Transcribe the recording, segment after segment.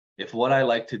if what I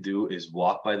like to do is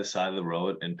walk by the side of the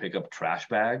road and pick up trash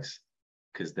bags,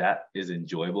 because that is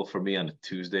enjoyable for me on a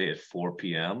Tuesday at 4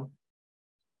 p.m.,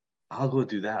 I'll go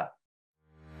do that.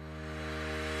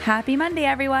 Happy Monday,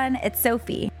 everyone. It's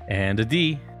Sophie. And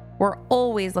Adi. We're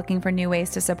always looking for new ways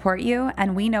to support you,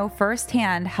 and we know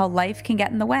firsthand how life can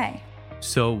get in the way.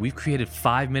 So we've created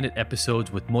 5-minute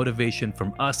episodes with motivation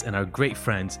from us and our great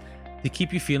friends to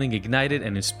keep you feeling ignited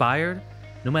and inspired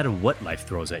no matter what life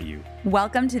throws at you.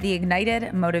 Welcome to the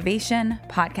Ignited Motivation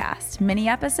Podcast. Mini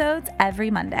episodes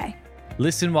every Monday.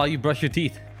 Listen while you brush your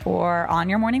teeth. Or on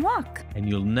your morning walk. And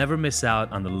you'll never miss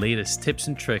out on the latest tips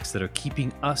and tricks that are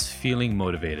keeping us feeling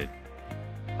motivated.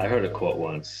 I heard a quote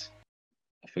once.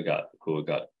 I forgot who it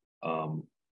got,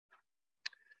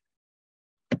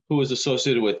 who was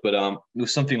associated with, but it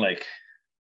was something like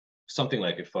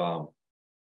if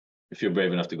you're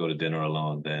brave enough to go to dinner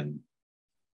alone, then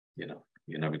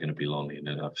you're never going to be lonely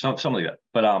enough. Something like that.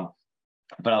 But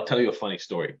I'll tell you a funny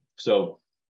story. So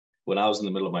when I was in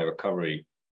the middle of my recovery,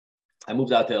 I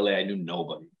moved out to LA. I knew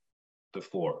nobody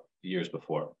years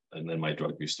before. And then my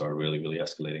drug use started really, really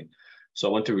escalating. So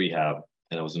I went to rehab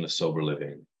and I was in a sober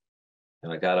living.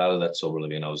 And I got out of that sober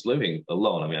living and I was living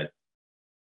alone. I mean, I had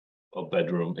a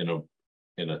bedroom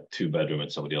in a 2-bedroom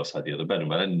and somebody else had the other bedroom,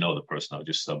 but I didn't know the person. I was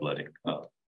just subletting a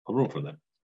room from them.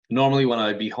 Normally when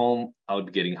I'd be home, I would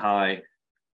be getting high.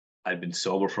 I'd been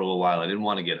sober for a little while. I didn't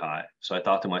want to get high. So I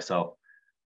thought to myself,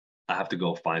 I have to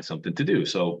go find something to do.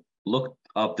 So looked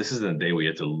up, this isn't a day where you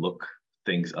have to look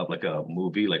things up like a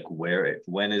movie, like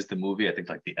when is the movie? I think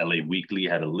like the LA Weekly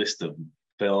had a list of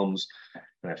films,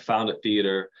 and I found a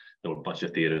theater. There were a bunch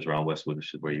of theaters around Westwood,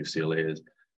 which is where UCLA is.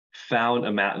 Found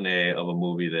a matinee of a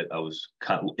movie that I was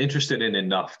kind of interested in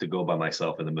enough to go by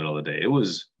myself in the middle of the day. It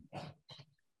was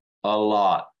a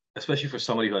lot, especially for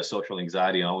somebody who has social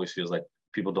anxiety and always feels like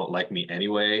people don't like me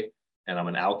anyway, and I'm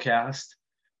an outcast.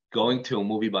 Going to a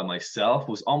movie by myself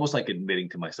was almost like admitting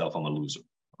to myself I'm a loser.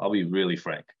 I'll be really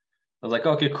frank. I was like,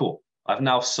 okay, cool. I've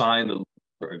now signed the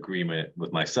agreement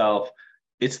with myself.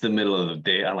 It's the middle of the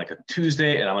day on like a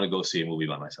Tuesday, and I'm going to go see a movie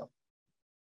by myself.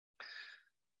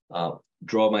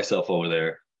 Drove myself over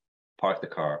there, park the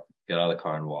car, get out of the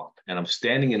car and walk. And I'm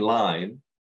standing in line,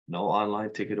 no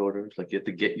online ticket orders. Like you have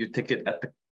to get your ticket at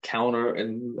the counter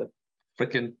in the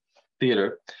freaking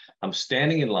theater. I'm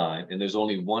standing in line and there's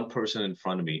only one person in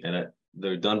front of me, and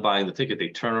they're done buying the ticket. They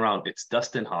turn around. It's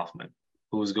Dustin Hoffman,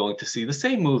 who was going to see the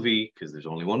same movie, because there's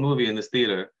only one movie in this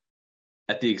theater,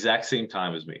 at the exact same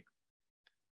time as me.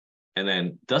 And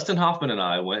then Dustin Hoffman and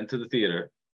I went into the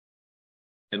theater,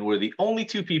 and we're the only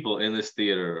two people in this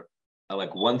theater at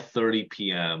like 1:30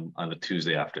 p.m. on a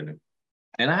Tuesday afternoon.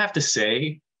 And I have to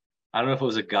say, I don't know if it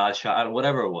was a God shot,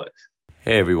 whatever it was.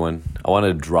 Hey everyone, I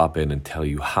wanted to drop in and tell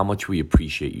you how much we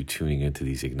appreciate you tuning into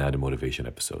these Ignited Motivation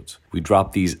episodes. We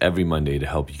drop these every Monday to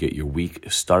help you get your week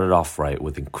started off right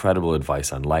with incredible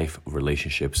advice on life,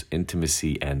 relationships,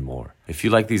 intimacy, and more. If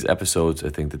you like these episodes or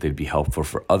think that they'd be helpful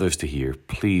for others to hear,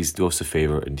 please do us a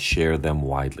favor and share them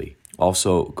widely.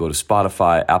 Also, go to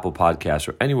Spotify, Apple Podcasts,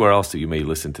 or anywhere else that you may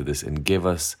listen to this and give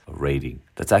us a rating.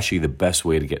 That's actually the best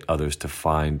way to get others to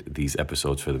find these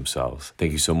episodes for themselves.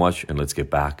 Thank you so much, and let's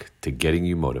get back to getting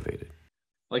you motivated.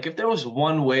 Like if there was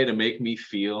one way to make me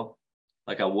feel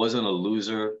like I wasn't a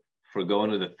loser for going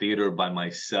to the theater by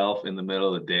myself in the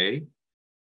middle of the day,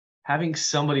 having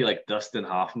somebody like Dustin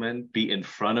Hoffman be in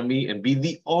front of me and be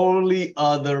the only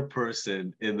other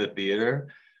person in the theater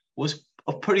was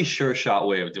a pretty sure shot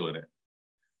way of doing it.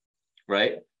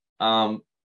 Right. And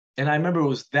I remember it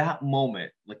was that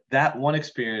moment, like that one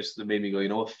experience that made me go, you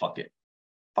know what? Fuck it.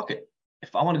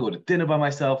 If I want to go to dinner by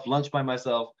myself, lunch by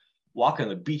myself, walk on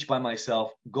the beach by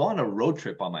myself, go on a road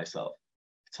trip by myself,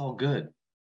 it's all good.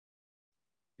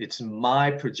 It's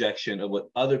my projection of what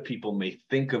other people may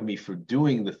think of me for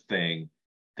doing the thing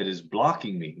that is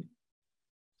blocking me.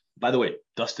 By the way,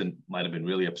 Dustin might have been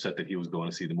really upset that he was going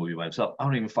to see the movie by himself. I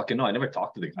don't even fucking know. I never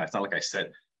talked to the guy. It's not like I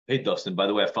said, hey, Dustin, by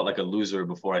the way, I felt like a loser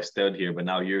before I stood here, but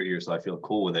now you're here, so I feel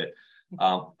cool with it.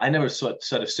 I never said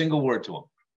a single word to him.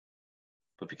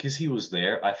 But because he was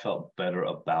there, I felt better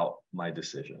about my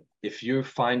decision. If you're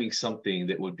finding something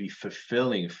that would be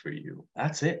fulfilling for you,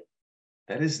 that's it.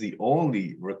 That is the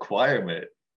only requirement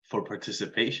for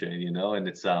participation, and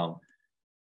it's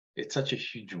such a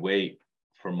huge weight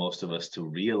for most of us to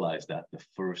realize that the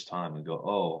first time and go,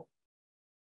 oh,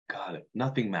 God,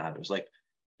 nothing matters. Like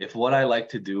if what I like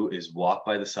to do is walk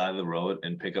by the side of the road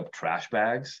and pick up trash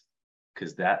bags,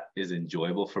 because that is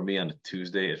enjoyable for me on a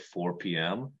Tuesday at 4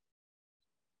 p.m.,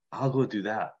 I'll go do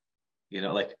that.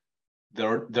 Like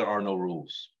there are no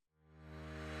rules.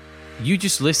 You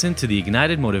just listened to the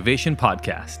Ignited Motivation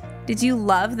Podcast. Did you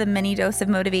love the mini dose of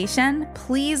motivation?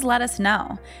 Please let us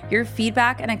know. Your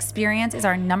feedback and experience is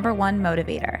our #1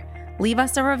 motivator. Leave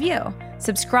us a review,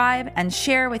 subscribe, and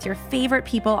share with your favorite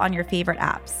people on your favorite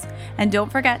apps. And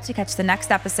don't forget to catch the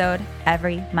next episode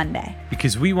every Monday.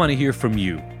 Because we want to hear from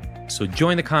you. So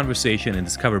join the conversation and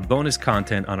discover bonus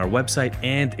content on our website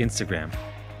and Instagram.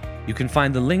 You can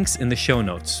find the links in the show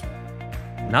notes.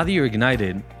 Now that you're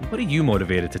ignited, what are you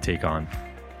motivated to take on?